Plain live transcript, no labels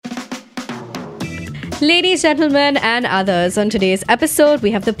Ladies, gentlemen, and others, on today's episode, we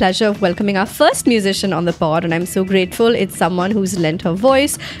have the pleasure of welcoming our first musician on the pod, and I'm so grateful. It's someone who's lent her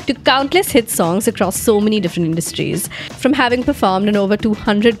voice to countless hit songs across so many different industries. From having performed in over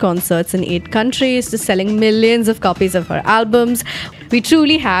 200 concerts in 8 countries to selling millions of copies of her albums, we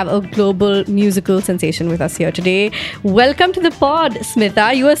truly have a global musical sensation with us here today. Welcome to the pod,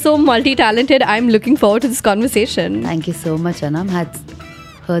 Smita. You are so multi-talented. I'm looking forward to this conversation. Thank you so much, Anam. Had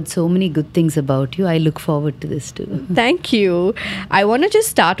heard so many good things about you. I look forward to this too. Thank you. I want to just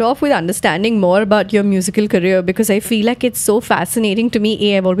start off with understanding more about your musical career because I feel like it's so fascinating to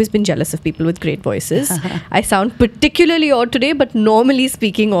me. I've always been jealous of people with great voices. I sound particularly odd today, but normally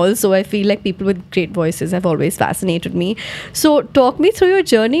speaking also, I feel like people with great voices have always fascinated me. So talk me through your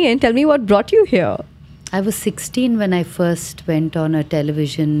journey and tell me what brought you here. I was 16 when I first went on a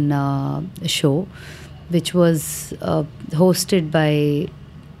television show, which was hosted by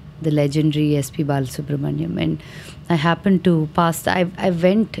the legendary S.P. Balasubramaniam, and I happened to pass. I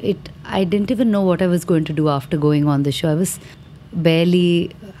didn't even know what I was going to do after going on the show. I was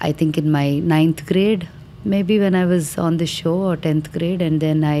barely, I think, in my 9th grade, maybe, when I was on the show, or 10th grade, and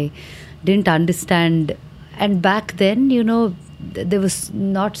then I didn't understand. And back then, you know, there was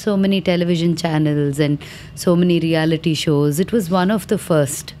not so many television channels and so many reality shows. It was one of the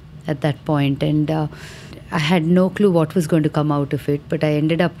first at that point, and I had no clue what was going to come out of it, but I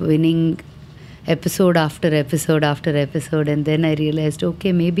ended up winning episode after episode after episode, and then I realized,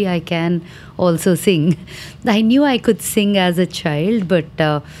 okay, maybe I can also sing. I knew I could sing as a child, but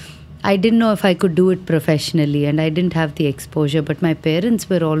I didn't know if I could do it professionally, and I didn't have the exposure. But my parents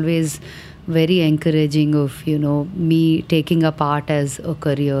were always very encouraging of, you know, me taking up art as a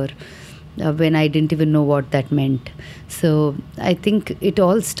career. When I didn't even know what that meant. So I think it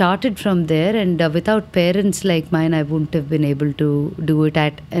all started from there, and without parents like mine, I wouldn't have been able to do it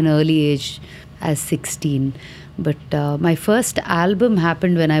at an early age as 16. But my first album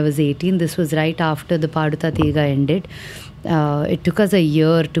happened when I was 18. This was right after the Paduta Tega ended. It took us a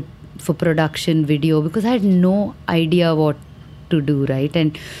year for production, video, because I had no idea what to do, right?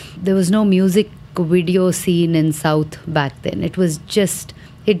 And there was no music video scene in South back then.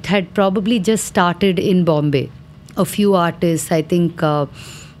 It had probably just started in Bombay. A few artists, I think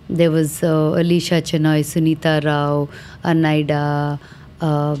there was Alicia Chenoy, Sunita Rao, Anaida,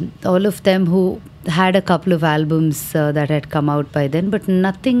 all of them who had a couple of albums that had come out by then, but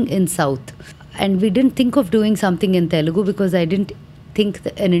nothing in South. And we didn't think of doing something in Telugu because I didn't think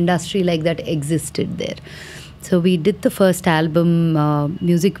an industry like that existed there. So we did the first album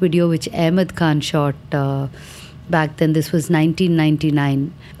music video, which Ahmed Khan shot back then. This was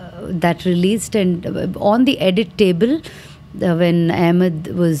 1999. That released, and on the edit table, when Ahmed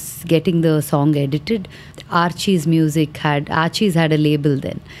was getting the song edited, Archie's had a label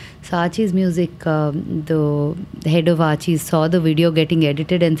then. So Archie's Music, the head of Archie's saw the video getting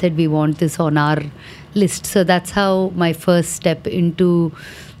edited and said, we want this on our list. So that's how my first step into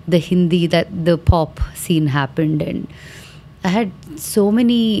the Hindi, the pop scene happened. And I had so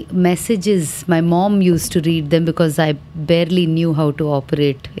many messages. My mom used to read them because I barely knew how to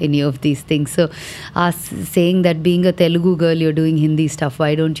operate any of these things. So saying that being a Telugu girl, you're doing Hindi stuff,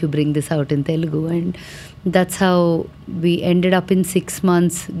 why don't you bring this out in Telugu? And that's how we ended up in 6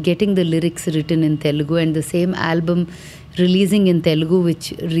 months getting the lyrics written in Telugu, and the same album releasing in Telugu,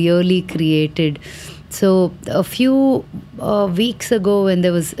 which really created. So a few weeks ago, when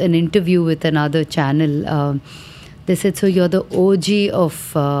there was an interview with another channel, they said, so you're the OG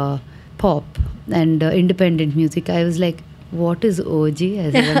of pop and independent music. I was like, what is OG?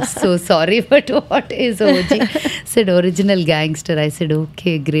 I said, I'm so sorry, but what is OG? Said, original gangster. I said,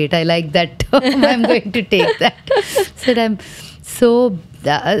 okay, great. I like that term. I'm going to take that. Said, I'm so,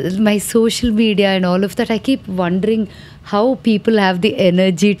 my social media and all of that, I keep wondering how people have the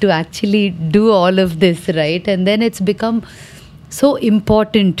energy to actually do all of this, right? And then it's become so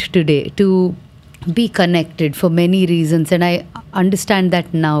important today to be connected for many reasons, and I understand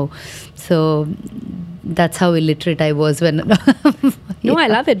that now. So that's how illiterate I was when No, I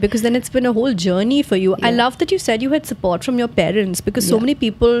love it, because then it's been a whole journey for you. I love that you said you had support from your parents, because so many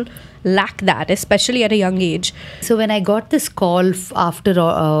people lack that, especially at a young age. So when I got this call after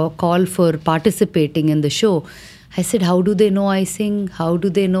a call for participating in the show, I said, how do they know I sing? How do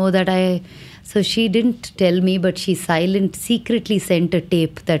they know that I... So she didn't tell me, but she secretly sent a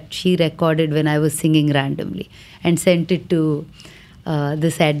tape that she recorded when I was singing randomly, and sent it to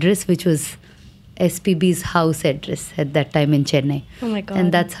this address, which was SPB's house address at that time in Chennai. Oh my God.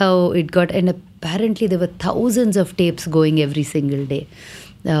 And that's how it got. And apparently there were thousands of tapes going every single day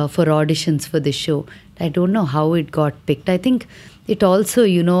for auditions for the show. I don't know how it got picked. I think it also,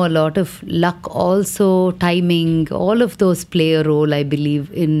 a lot of luck, also timing, all of those play a role, I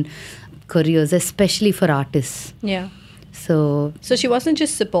believe, in careers, especially for artists. Yeah. So she wasn't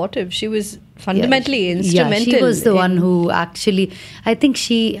just supportive, she was fundamentally instrumental. Yeah, she was the one who actually, I think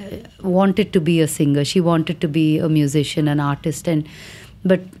she wanted to be a singer. She wanted to be a musician, an artist.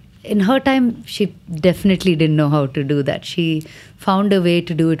 But in her time, she definitely didn't know how to do that. She found a way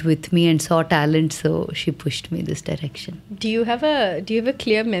to do it with me and saw talent, so she pushed me this direction. Do you have a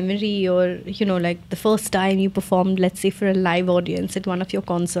clear memory, or like the first time you performed, let's say for a live audience at one of your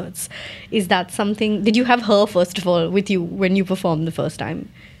concerts? Is that something? Did you have her first of all with you when you performed the first time?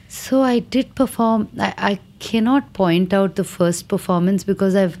 So I did perform. I cannot point out the first performance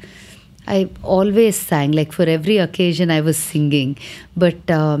because I always sang, like for every occasion I was singing. But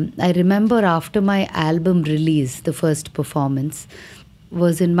I remember after my album release, the first performance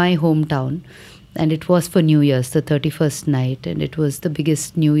was in my hometown. And it was for New Year's, the 31st night. And it was the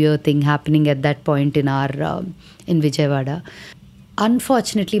biggest New Year thing happening at that point in in Vijayawada.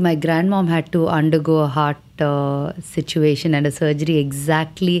 Unfortunately, my grandmom had to undergo a heart situation and a surgery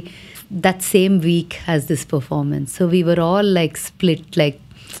exactly that same week as this performance. So we were all like split, like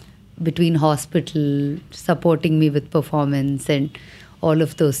between hospital, supporting me with performance and all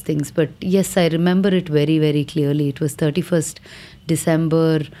of those things. But yes, I remember it very, very clearly. It was 31st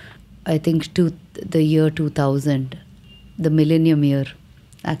December, I think, the year 2000, the millennium year,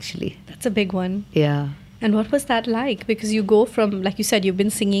 actually. That's a big one. Yeah. And what was that like? Because you go from, like you said, you've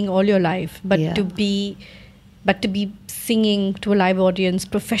been singing all your life, but to be singing to a live audience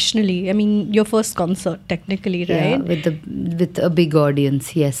professionally. I mean, your first concert, technically, right? Yeah, with a big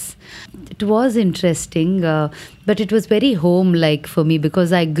audience, yes. It was interesting, but it was very home-like for me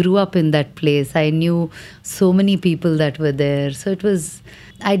because I grew up in that place. I knew so many people that were there. So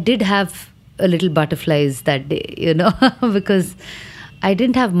I did have a little butterflies that day, because I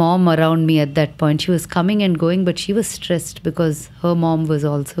didn't have mom around me at that point. She was coming and going, but she was stressed because her mom was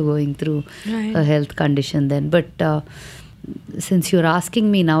also going through a health condition then. But since you're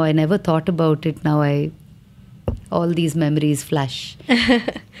asking me now, I never thought about it. Now all these memories flash. Yeah.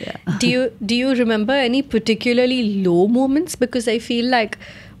 Do you remember any particularly low moments? Because I feel like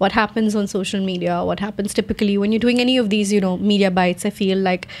what happens on social media, what happens typically when you're doing any of these, media bites, I feel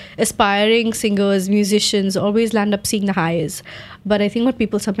like aspiring singers, musicians always land up seeing the highs. But I think what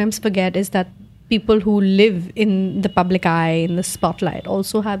people sometimes forget is that people who live in the public eye, in the spotlight,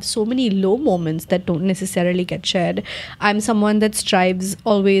 also have so many low moments that don't necessarily get shared. I'm someone that strives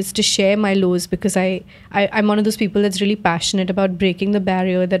always to share my lows because I'm one of those people that's really passionate about breaking the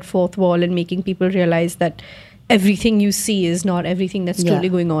barrier, that fourth wall, and making people realize that everything you see is not everything that's truly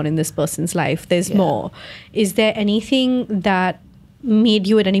going on in this person's life. There's more. Is there anything that made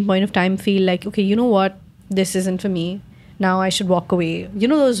you at any point of time feel like, okay, you know what, this isn't for me, now I should walk away?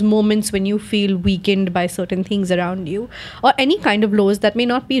 Those moments when you feel weakened by certain things around you, or any kind of lows that may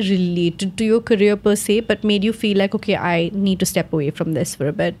not be related to your career per se, but made you feel like, okay, I need to step away from this for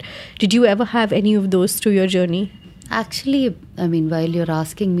a bit. Did you ever have any of those through your journey? Actually, I mean, while you're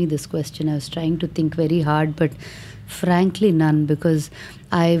asking me this question, I was trying to think very hard, but frankly, none, because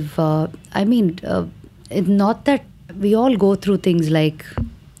not that we all go through things like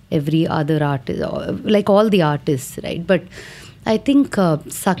every other artist, like all the artists, right? But I think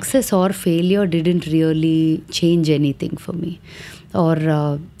success or failure didn't really change anything for me. Or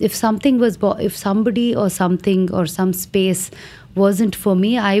if somebody or something or some space wasn't for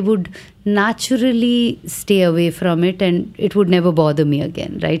me, I would naturally stay away from it and it would never bother me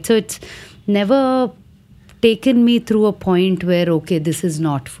again, right? So it's never taken me through a point where, okay, this is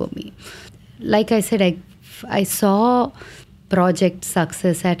not for me. Like I said, I saw project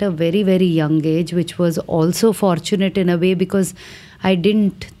success at a very, very young age, which was also fortunate in a way because it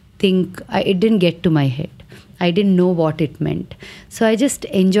didn't get to my head. I didn't know what it meant. So I just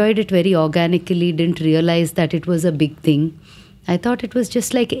enjoyed it very organically, didn't realize that it was a big thing. I thought it was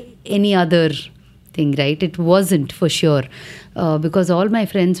just like any other thing, right? It wasn't, for sure, because all my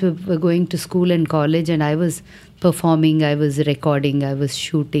friends were going to school and college and I was performing, I was recording, I was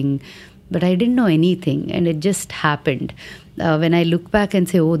shooting, but I didn't know anything and it just happened. When I look back and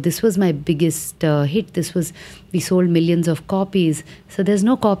say, oh, this was my biggest hit, we sold millions of copies, so there's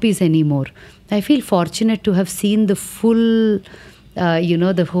no copies anymore. I feel fortunate to have seen the full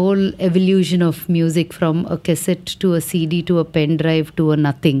the whole evolution of music, from a cassette to a CD to a pen drive to a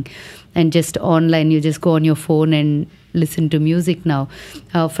nothing, and just online, you just go on your phone and listen to music now.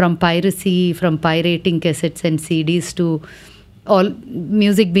 From piracy, from pirating cassettes and CDs to all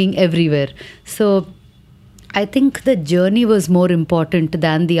music being everywhere. So I think the journey was more important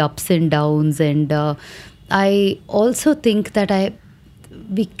than the ups and downs, and I also think that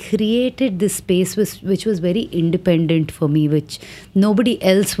we created this space which was very independent for me, which nobody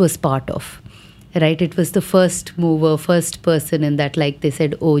else was part of. Right, it was the first mover, first person in that, like they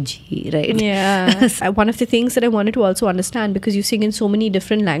said, OG, right? Yeah. One of the things that I wanted to also understand, because you sing in so many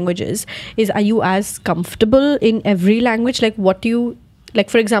different languages, is are you as comfortable in every language? Like, what do you, like,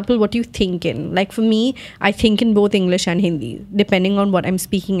 for example, what do you think in? Like, for me, I think in both English and Hindi, depending on what I'm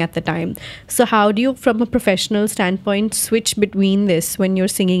speaking at the time. So how do you, from a professional standpoint, switch between this when you're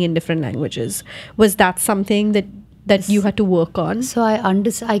singing in different languages? Was that something that you had to work on? So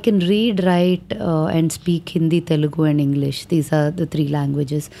I can read, write, and speak Hindi, Telugu, and English. These are the three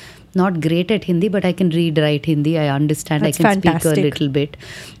languages. Not great at Hindi, but I can read, write Hindi. I understand. That's I can fantastic. Speak a little bit.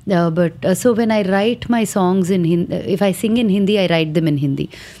 So when I write my songs in Hindi, if I sing in Hindi, I write them in Hindi.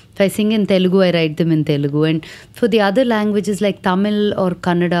 If I sing in Telugu, I write them in Telugu. And for the other languages like Tamil or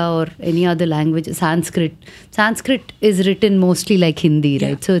Kannada or any other language, Sanskrit is written mostly like Hindi, right?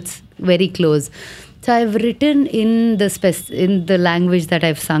 Yeah. So it's very close. So I've written in the language that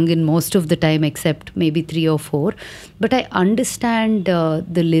I've sung in most of the time, except maybe 3 or 4. But I understand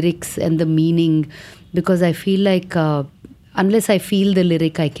the lyrics and the meaning, because I feel like unless I feel the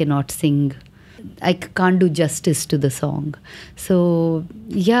lyric, I cannot sing. I can't do justice to the song. So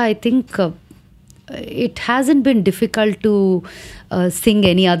yeah, I think it hasn't been difficult to sing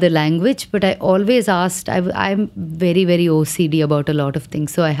any other language, but I always asked, I'm very, very OCD about a lot of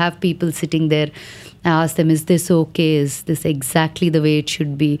things. So I have people sitting there. I ask them, is this okay? Is this exactly the way it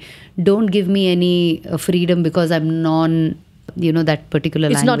should be? Don't give me any freedom because I'm that particular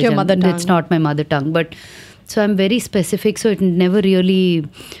language. It's not your mother tongue. It's not my mother tongue. But so I'm very specific. So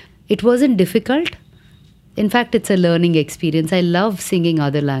it wasn't difficult. In fact, it's a learning experience. I love singing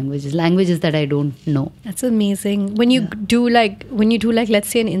other languages that I don't know. That's amazing. When you do let's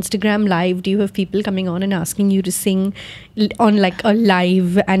say an Instagram live, do you have people coming on and asking you to sing on like a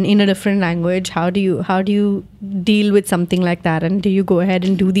live and in a different language? How do you deal with something like that? And do you go ahead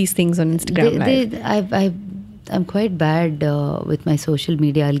and do these things on Instagram live? I'm quite bad with my social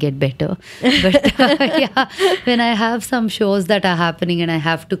media. I'll get better. But when I have some shows that are happening and I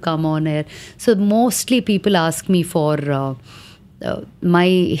have to come on air. So mostly people ask me for my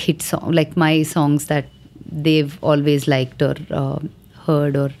hit song, like my songs that they've always liked or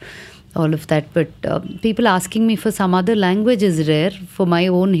heard or all of that. But people asking me for some other language is rare. For my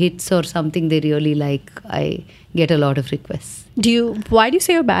own hits or something they really like, I get a lot I requests. Why do you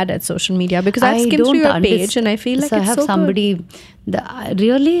say you're bad at social media? Because I've skimmed through your page and I feel like it's so good. I have somebody...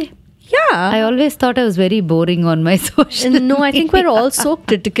 Really? Yeah. I always thought I was very boring on my social media. No, I think we're all so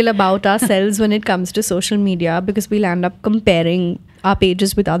critical about ourselves when it comes to social media because we'll end up comparing our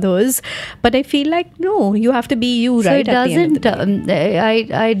pages with others. But I feel like, no, you have to be you, right? So it doesn't...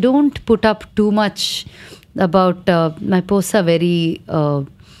 I don't put up too much about... my posts are very,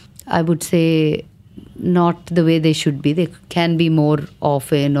 I would say... not the way they should be. They can be more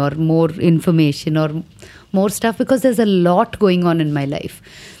often or more information or more stuff because there's a lot going on in my life.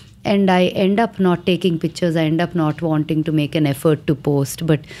 And I end up not taking pictures. I end up not wanting to make an effort to post.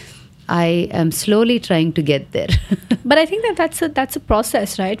 But I am slowly trying to get there. But I think that's a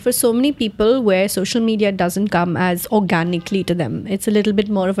process, right? For so many people where social media doesn't come as organically to them. It's a little bit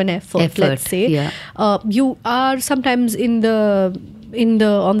more of an effort. Let's say. Yeah. You are sometimes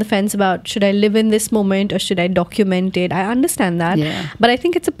on the fence about should I live in this moment or should I document it. I understand that. Yeah. But I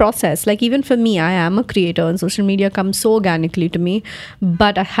think it's a process. Like even for me, I am a creator and social media comes so organically to me.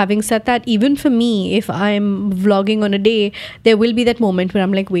 But having said that, even for me, if I'm vlogging on a day, there will be that moment where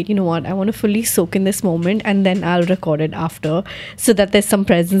I'm like, wait, you know what? I want to fully soak in this moment and then I'll record it after so that there's some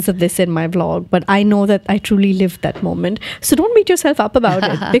presence of this in my vlog. But I know that I truly lived that moment. So don't beat yourself up about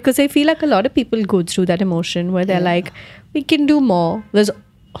it because I feel like a lot of people go through that emotion where they're like, we can do more. There's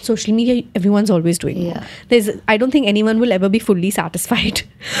social media, everyone's always doing more. I don't think anyone will ever be fully satisfied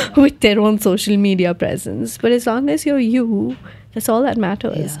with their own social media presence. But as long as you're you, that's all that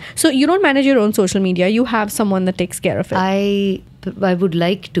matters. Yeah. So you don't manage your own social media. You have someone that takes care of it. I would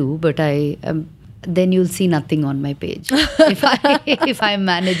like to, but then you'll see nothing on my page if I'm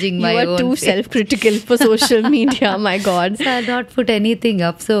managing my own. You are too page. Self-critical for social media. My God. So I'll not put anything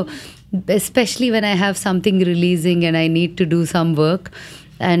up. So especially when I have something releasing and I need to do some work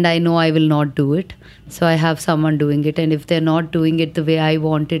and I know I will not do it. So I have someone doing it. And if they're not doing it the way I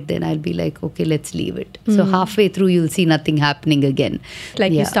want it, then I'll be like, okay, let's leave it. So halfway through, you'll see nothing happening again.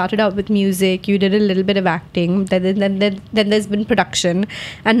 Like you started out with music, you did a little bit of acting, then there's been production.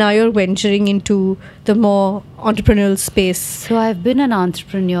 And now you're venturing into the more entrepreneurial space. So I've been an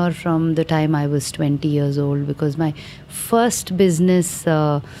entrepreneur from the time I was 20 years old because my first business...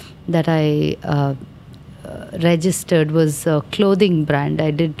 that I registered was a clothing brand.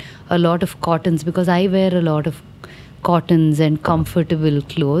 I did a lot of cottons because I wear a lot of cottons and comfortable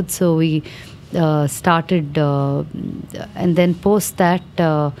clothes. So we started, and then post that,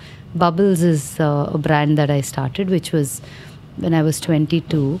 Bubbles is a brand that I started, which was when I was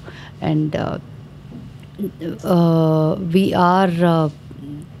 22. And we are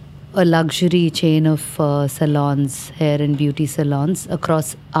a luxury chain of salons, hair and beauty salons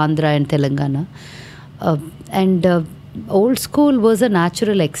across Andhra and Telangana. And Old School was a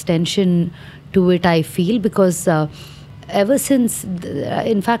natural extension to it, I feel, because ever since,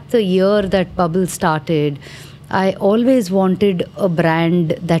 in fact, the year that Bubble started, I always wanted a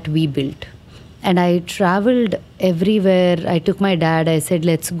brand that we built. And I traveled everywhere. I took my dad. I said,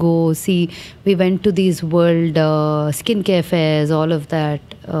 let's go see. We went to these world skincare fairs, all of that,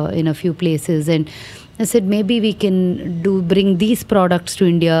 in a few places. And I said, maybe we can bring these products to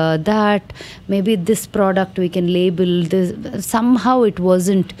India, that, maybe this product we can label this. Somehow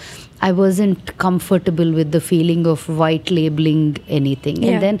I wasn't comfortable with the feeling of white labeling anything.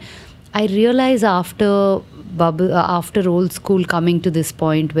 Yeah. And then I realized after Old School coming to this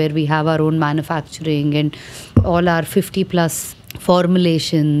point where we have our own manufacturing and all our 50 plus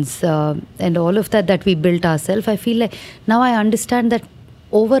formulations and all of that we built ourselves, I feel like now I understand that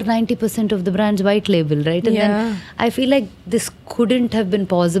over 90% of the brand's white label, right? And then I feel like this couldn't have been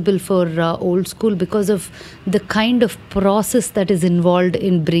possible for Old School because of the kind of process that is involved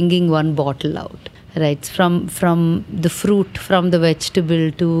in bringing one bottle out, right? From the fruit, from the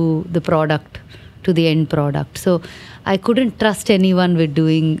vegetable to the product, to the end product. So I couldn't trust anyone with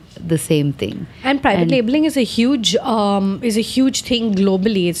doing the same thing. And private labeling is a huge thing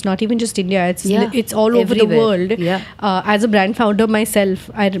globally. It's not even just India. It's all over the world. Yeah. As a brand founder myself,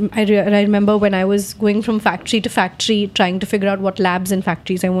 I remember when I was going from factory to factory, trying to figure out what labs and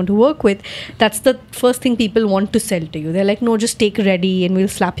factories I want to work with. That's the first thing people want to sell to you. They're like, no, just take ready and we'll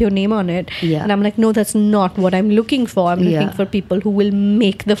slap your name on it. Yeah. And I'm like, no, that's not what I'm looking for. I'm looking for people who will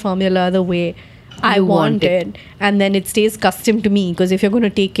make the formula the way I want it, and then it stays custom to me. Because if you're going to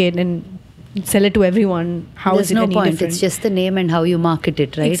take it and sell it to everyone, how There's is it no any point. different? It's just the name and how you market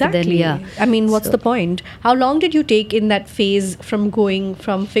it, right? Exactly. Then, I mean, what's the point? How long did you take in that phase from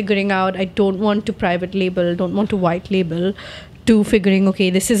figuring out I don't want to private label, don't want to white label, to figuring,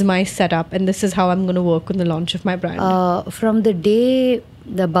 okay, this is my setup and this is how I'm going to work on the launch of my brand? From the day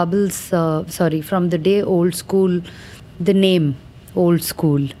from the day Old School, the name Old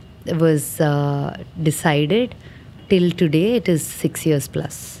School was decided till today, it is 6 years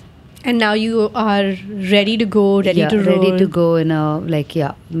plus. And now you are ready to go, ready to roll. Ready to go in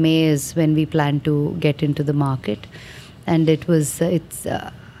May is when we plan to get into the market. And the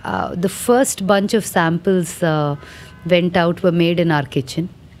first bunch of samples went out, were made in our kitchen,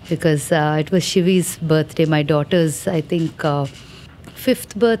 because it was Shivi's birthday, my daughter's, I think,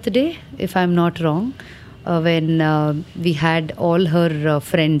 5th birthday, if I'm not wrong. When we had all her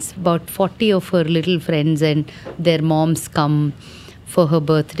friends, about 40 of her little friends and their moms come for her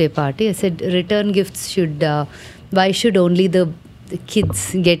birthday party. I said, return gifts why should only the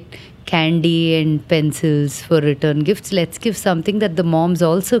kids get candy and pencils for return gifts? Let's give something that the moms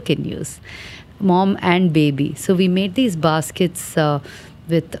also can use, mom and baby. So we made these baskets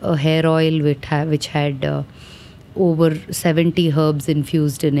with a hair oil which had over 70 herbs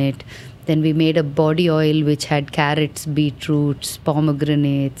infused in it. Then we made a body oil which had carrots, beetroots,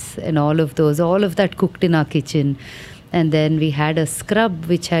 pomegranates, and all of that cooked in our kitchen. And then we had a scrub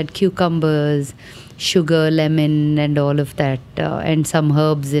which had cucumbers, sugar, lemon, and all of that, and some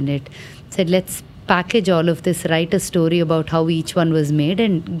herbs in it. Said, let's package all of this, write a story about how each one was made,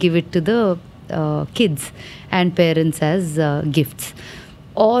 and give it to the kids and parents as gifts.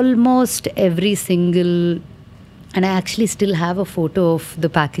 Almost every single. And I actually still have a photo of the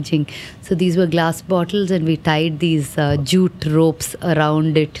packaging. So these were glass bottles, and we tied these jute ropes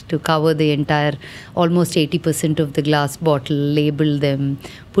around it to cover the entire, almost 80% of the glass bottle, labeled them,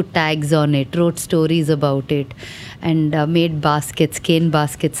 put tags on it, wrote stories about it, and made baskets, cane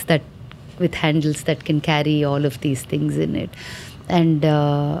baskets that with handles that can carry all of these things in it. And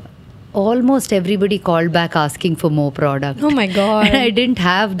almost everybody called back asking for more product. Oh my God. And I didn't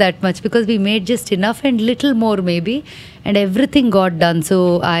have that much because we made just enough and little more maybe, and everything got done.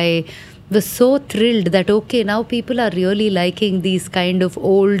 So I was so thrilled that, okay, now people are really liking these kind of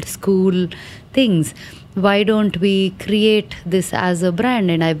old school things. Why don't we create this as a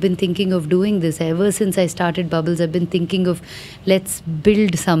brand? And I've been thinking of doing this ever since I started Bubbles. I've been thinking of, let's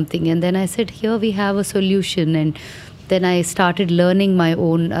build something. And then I said, here we have a solution. And then I started learning my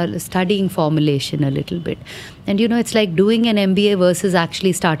own, studying formulation a little bit. And it's like doing an MBA versus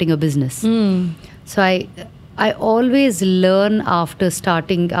actually starting a business. So I always learn after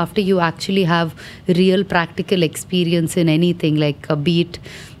you actually have real practical experience in anything, like be it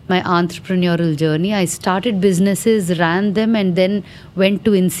my entrepreneurial journey. I started businesses, ran them, and then went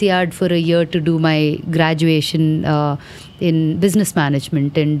to INSEAD for a year to do my graduation in business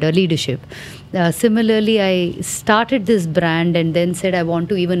management and leadership. Similarly, I started this brand and then said I want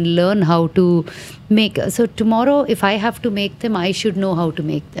to even learn how to make. So tomorrow, if I have to make them, I should know how to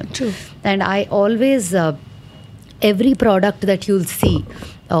make them. True. And I always every product that you'll see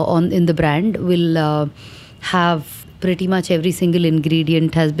in the brand will have pretty much every single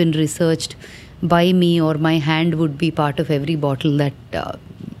ingredient has been researched by me, or my hand would be part of every bottle that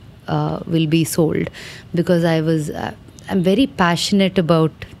will be sold, because I'm very passionate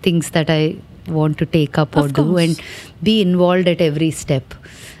about things that I want to take up or do and be involved at every step,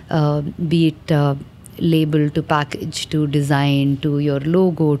 be it label to package to design to your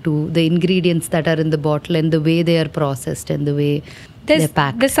logo to the ingredients that are in the bottle and the way they are processed and the way they're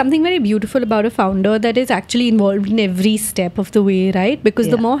packed. There's something very beautiful about a founder that is actually involved in every step of the way, right? Because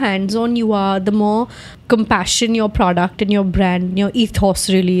the more hands-on you are, the more compassion your product and your brand, your ethos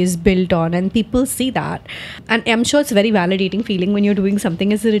really is built on, and people see that. And I'm sure it's a very validating feeling when you're doing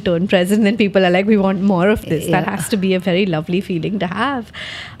something as a return present and people are like, we want more of this. That has to be a very lovely feeling to have.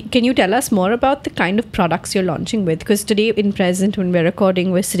 Can you tell us more about the kind of products you're launching with? Because today in present, when we're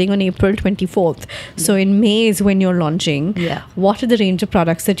recording, we're sitting on April 24th. So in May is when you're launching. What are the range of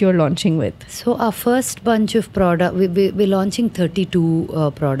products that you're launching with? So our first bunch of product, we're launching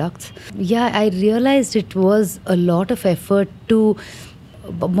 32 products. I realized it was a lot of effort to,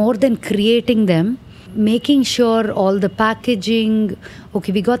 more than creating them, making sure all the packaging,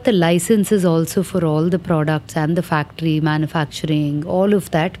 we got the licenses also for all the products and the factory, manufacturing, all of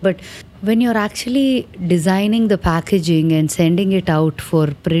that. But when you're actually designing the packaging and sending it out for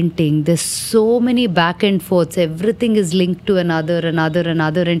printing, there's so many back and forths. Everything is linked to another. And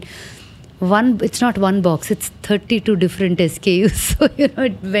it's not one box, it's 32 different SKUs. So,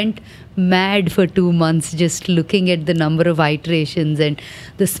 it went mad for 2 months just looking at the number of iterations and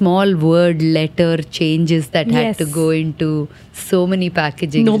the small word letter changes that had to go into so many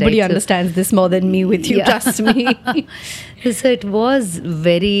packaging. Nobody understands this more than me with you, trust me. So it was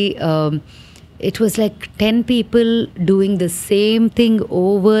very, it was like 10 people doing the same thing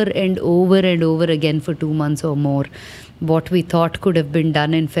over and over and over again for 2 months or more. What we thought could have been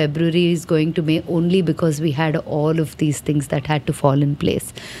done in February is going to May, only because we had all of these things that had to fall in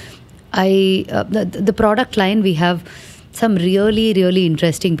place. The product line, we have some really, really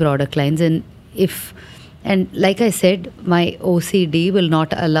interesting product lines. And like I said, my OCD will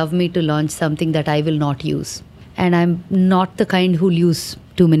not allow me to launch something that I will not use. And I'm not the kind who'll use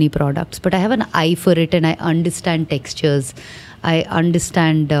too many products, but I have an eye for it and I understand textures. I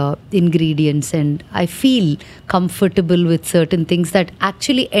understand ingredients, and I feel comfortable with certain things that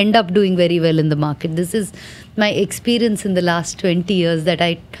actually end up doing very well in the market. This is my experience in the last 20 years, that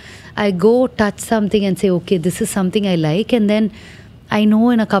I go touch something and say, okay, this is something I like. And then I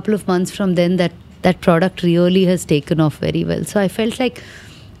know in a couple of months from then that product really has taken off very well. So I felt like,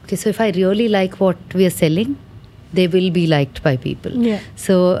 okay, so if I really like what we are selling, they will be liked by people.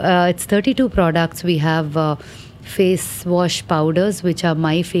 So it's 32 products. We have face wash powders, which are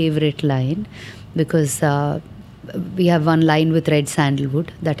my favorite line, because we have one line with red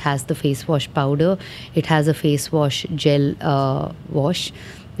sandalwood that has the face wash powder. It has a face wash gel wash.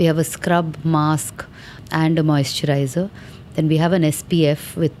 We have a scrub mask and a moisturizer. Then we have an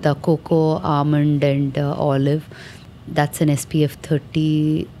SPF with cocoa, almond and olive. That's an SPF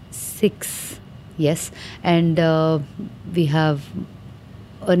 36. Yes. And we have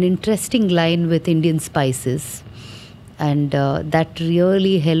an interesting line with Indian spices. And that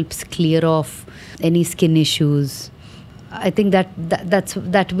really helps clear off any skin issues. I think that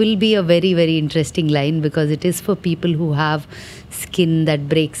will be a very, very interesting line, because it is for people who have skin that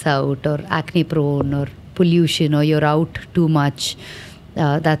breaks out, or acne prone, or pollution, or you're out too much.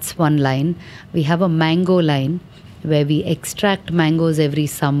 That's one line. We have a mango line where we extract mangoes every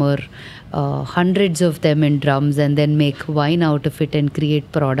summer, hundreds of them in drums, and then make wine out of it and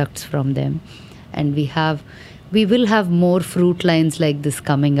create products from them. And we will have more fruit lines like this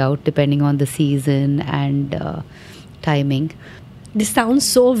coming out depending on the season and timing. This sounds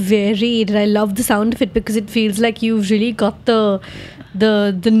so varied, and I love the sound of it, because it feels like you've really got the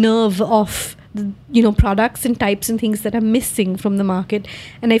nerve of products and types and things that are missing from the market.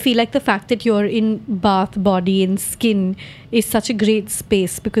 And I feel like the fact that you're in bath, body and skin is such a great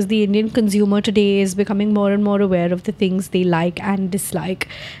space, because the Indian consumer today is becoming more and more aware of the things they like and dislike.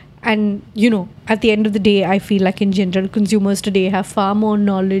 And, at the end of the day, I feel like in general, consumers today have far more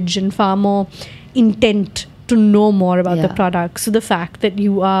knowledge and far more intent to know more about the Yeah. product. So the fact that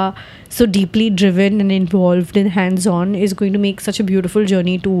you are so deeply driven and involved and hands-on is going to make such a beautiful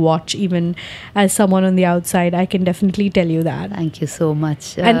journey to watch, even as someone on the outside. I can definitely tell you that. Thank you so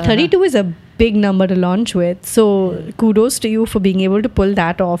much. And 32 is a big number to launch with. So kudos to you for being able to pull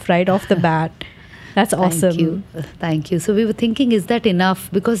that off right off the bat. That's awesome. Thank you. Thank you. So we were thinking, is that enough?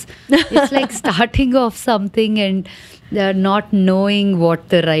 Because it's like starting off something and not knowing what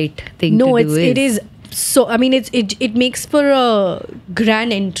the right thing to do is. It is. So I mean, it makes for a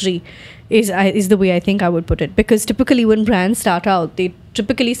grand entry, is the way I think I would put it. Because typically when brands start out, they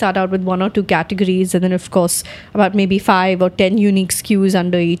typically start out with 1 or 2 categories, and then of course about maybe 5 or 10 unique SKUs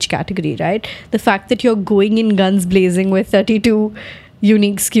under each category, right? The fact that you're going in guns blazing with 32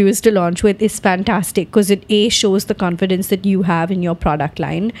 unique SKUs to launch with is fantastic, because it shows the confidence that you have in your product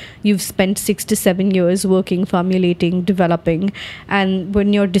line. You've spent 6 to 7 years working, formulating, developing, and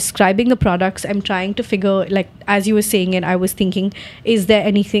when you're describing the products, I'm trying to figure, like as you were saying it, I was thinking, is there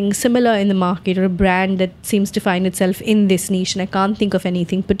anything similar in the market or a brand that seems to find itself in this niche? And I can't think of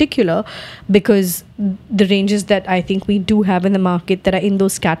anything particular, because the ranges that I think we do have in the market that are in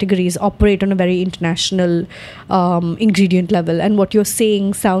those categories operate on a very international ingredient level, and what you're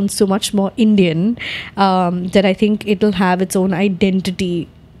saying sounds so much more Indian, that I think it'll have its own identity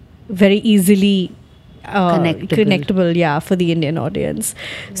very easily connectable, for the Indian audience.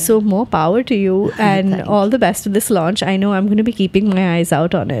 So more power to you, and all the best with this launch. I know I'm going to be keeping my eyes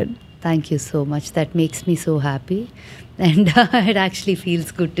out on it. Thank you so much. That makes me so happy. And it actually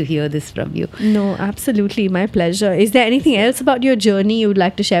feels good to hear this from you. No, absolutely. My pleasure. Is there anything else about your journey you would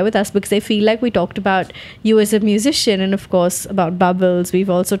like to share with us? Because I feel like we talked about you as a musician, and of course about Bubbles.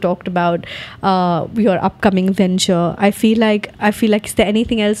 We've also talked about your upcoming venture. I feel like is there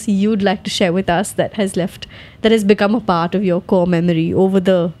anything else you'd like to share with us that has become a part of your core memory over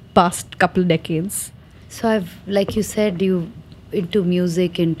the past couple decades? So I've, like you said, you into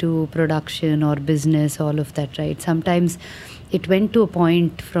music, into production or business, all of that, right? Sometimes it went to a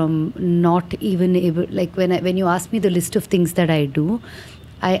point from not even able, like when you ask me the list of things that I do,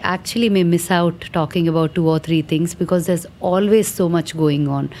 I actually may miss out talking about 2 or 3 things, because there's always so much going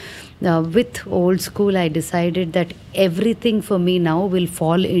on. With Old School, I decided that everything for me now will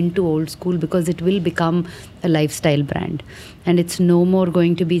fall into Old School, because it will become a lifestyle brand. And it's no more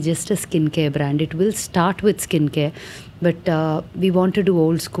going to be just a skincare brand. It will start with skincare, but we want to do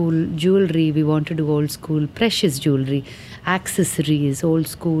Old School jewelry. We want to do Old School precious jewelry, accessories, Old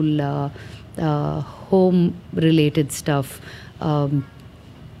School home-related stuff,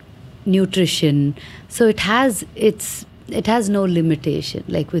 nutrition. So it has no limitation.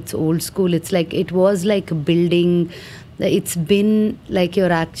 Like with Old School, it's like it was like building. It's been like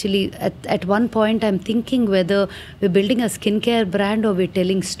you're actually at one point I'm thinking whether we're building a skincare brand or we're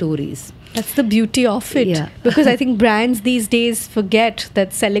telling stories. That's the beauty of it. Yeah. Because I think brands these days forget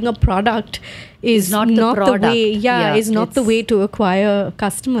that selling a product is not the way. Is not the way to acquire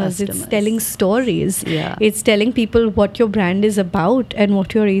customers. It's telling stories. Yeah. It's telling people what your brand is about and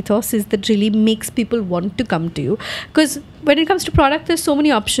what your ethos is, that really makes people want to come to you. Because when it comes to product, there's so many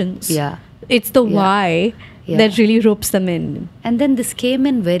options. Yeah. It's the why that really ropes them in. And then this came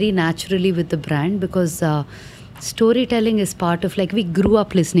in very naturally with the brand, because storytelling is part of, like, we grew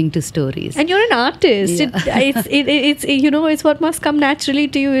up listening to stories. And you're an artist. Yeah. It's what must come naturally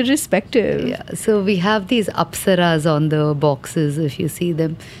to you irrespective. Yeah. So we have these apsaras on the boxes, if you see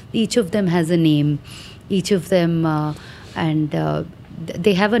them. Each of them has a name. Each of them,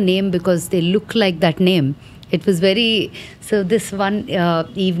 they have a name because they look like that name. It was so this one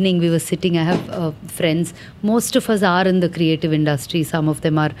evening we were sitting, I have friends. Most of us are in the creative industry. Some of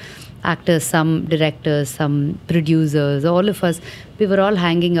them are actors, some directors, some producers, all of us. We were all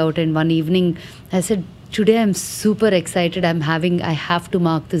hanging out, and one evening I said, today I'm super excited. I have to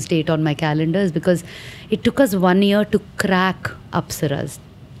mark this date on my calendars, because it took us 1 year to crack apsaras.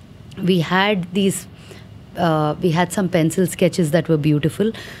 We had some pencil sketches that were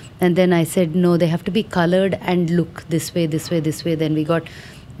beautiful. And then I said, no, they have to be colored and look this way, this way, this way. Then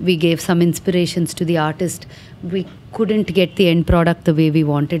we gave some inspirations to the artist. We couldn't get the end product the way we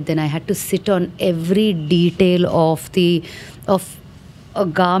wanted. Then I had to sit on every detail of a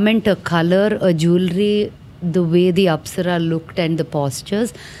garment, a color, a jewelry, the way the apsara looked and the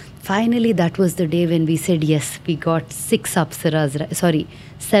postures. Finally, that was the day when we said, yes, we got 7 apsaras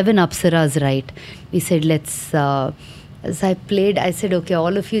right. We said, let's... As I played, I said, okay,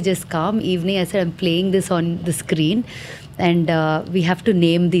 all of you just come. Evening, I said, I'm playing this on the screen, and we have to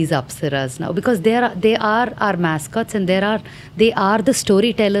name these apsaras now, because they are our mascots, and they are the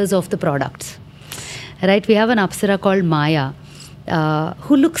storytellers of the products. Right? We have an apsara called Maya,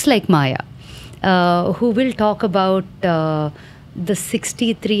 who looks like Maya. who will talk about the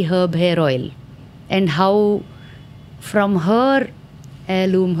 63 herb hair oil and how from her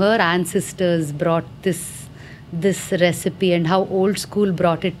heirloom, her ancestors brought this recipe, and how old school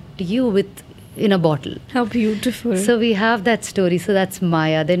brought it to you in a bottle. How beautiful. So we have that story. So that's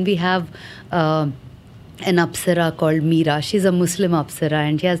Maya. Then we have an Apsara called Meera. She's a Muslim Apsara,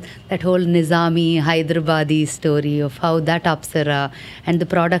 and she has that whole Nizami, Hyderabadi story of how that Apsara and the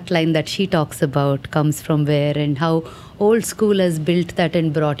product line that she talks about comes from where, and how old school has built that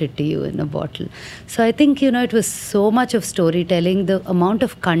and brought it to you in a bottle. So I think, it was so much of storytelling. The amount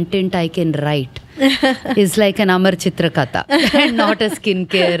of content I can write is like an Amar Chitra Katha and not a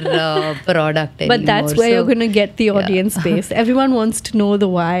skincare product anymore. But that's where you're going to get the audience base. Everyone wants to know the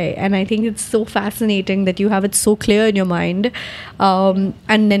why. And I think it's so fascinating that you have it so clear in your mind. And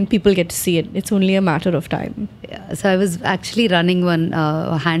then people get to see it. It's only a matter of time. Yeah. So I was actually running one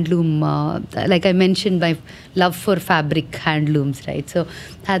handloom, like I mentioned, my love for fabric handlooms, right? So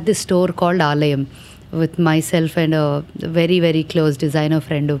I had this store called Alayam with myself and a very, very close designer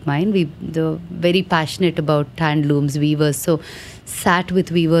friend of mine. We were very passionate about handlooms, weavers. So sat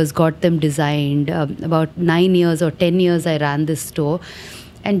with weavers, got them designed. About 9 years or 10 years I ran this store.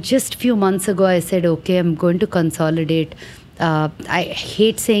 And just few months ago I said, okay, I'm going to consolidate. I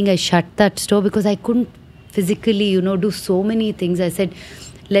hate saying I shut that store because I couldn't physically, do so many things. I said,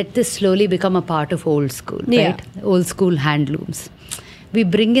 let this slowly become a part of old school, right? Old school handlooms. We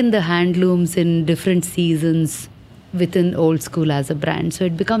bring in the handlooms in different seasons within old school as a brand. So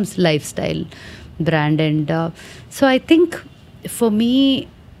it becomes lifestyle brand. And so I think for me,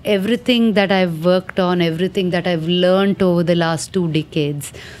 everything that I've worked on, everything that I've learned over the last 2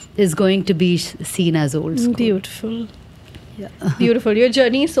 decades is going to be seen as old school. Beautiful. Yeah. Beautiful. Your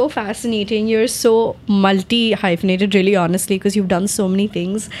journey is so fascinating. You're so multi-hyphenated, really, honestly, because you've done so many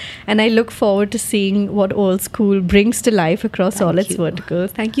things. And I look forward to seeing what old school brings to life across all its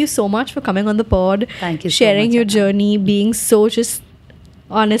verticals. Thank you so much for coming on the pod. Thank you so sharing much, your Anna. Journey, being so just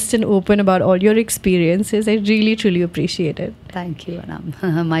honest and open about all your experiences. I really, truly appreciate it. Thank you,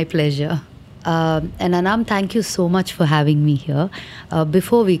 Anam. My pleasure. And Anam, thank you so much for having me here.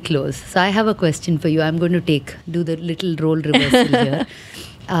 Before we close, so I have a question for you. I'm going to do the little role reversal here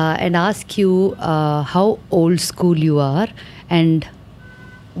and ask you how old school you are and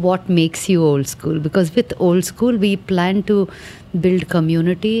what makes you old school. Because with old school, we plan to build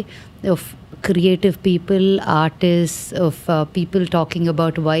community of creative people, artists, of people talking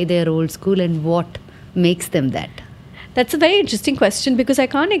about why they're old school and what makes them that. That's a very interesting question because I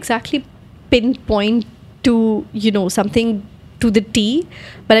can't exactly pinpoint to something to the T,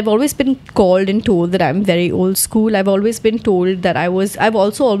 but I've always been called and told that I'm very old school. I've always been told that I've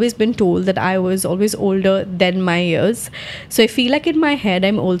also always been told that I was always older than my years. So I feel like in my head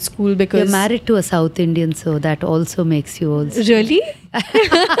I'm old school because you're married to a South Indian, so that also makes you old school. Really?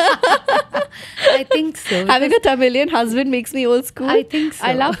 I think so. Having a Tamilian husband makes me old school. I think so.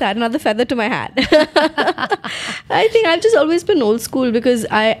 I love that. Another feather to my hat. I think I've just always been old school because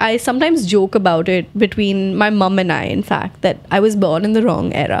I sometimes joke about it between my mum and I, in fact, that I was born in the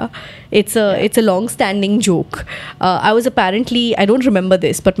wrong era. It's a long-standing joke. I was apparently, I don't remember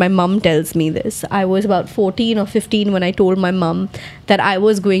this, but my mum tells me this. I was about 14 or 15 when I told my mum that I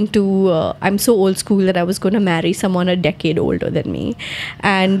was going to, I'm so old school that I was going to marry someone a decade older than me.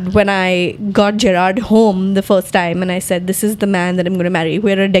 And when I got Gerard home the first time and I said, this is the man that I'm going to marry,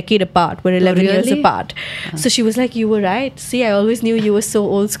 we're a decade apart, we're 11 years apart. So she was like, you were right. See, I always knew you were so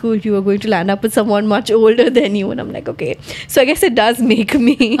old school, you were going to land up with someone much older than you. And I'm like, okay. So I guess it does make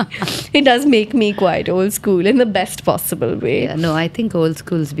me quite old school in the best possible way. Yeah, no, I think old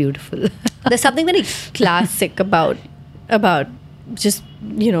school is beautiful. There's something very classic about just,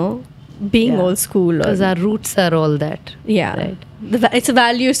 being old school. Because our roots are all that. Yeah. Right. It's a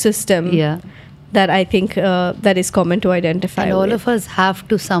value system that I think that is common to identify and with. all of us have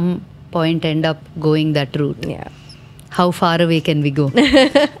to some point end up going that route. Yeah. How far away can we go?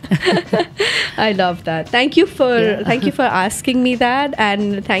 I love that. Thank you for asking me that,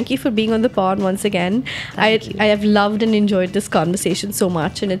 and thank you for being on the pod once again. I have loved and enjoyed this conversation so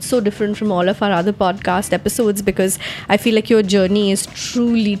much, and it's so different from all of our other podcast episodes because I feel like your journey is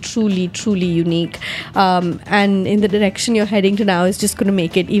truly, truly, truly unique, and in the direction you're heading to now is just going to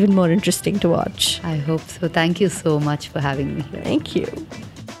make it even more interesting to watch. I hope so. Thank you so much for having me here. Thank you.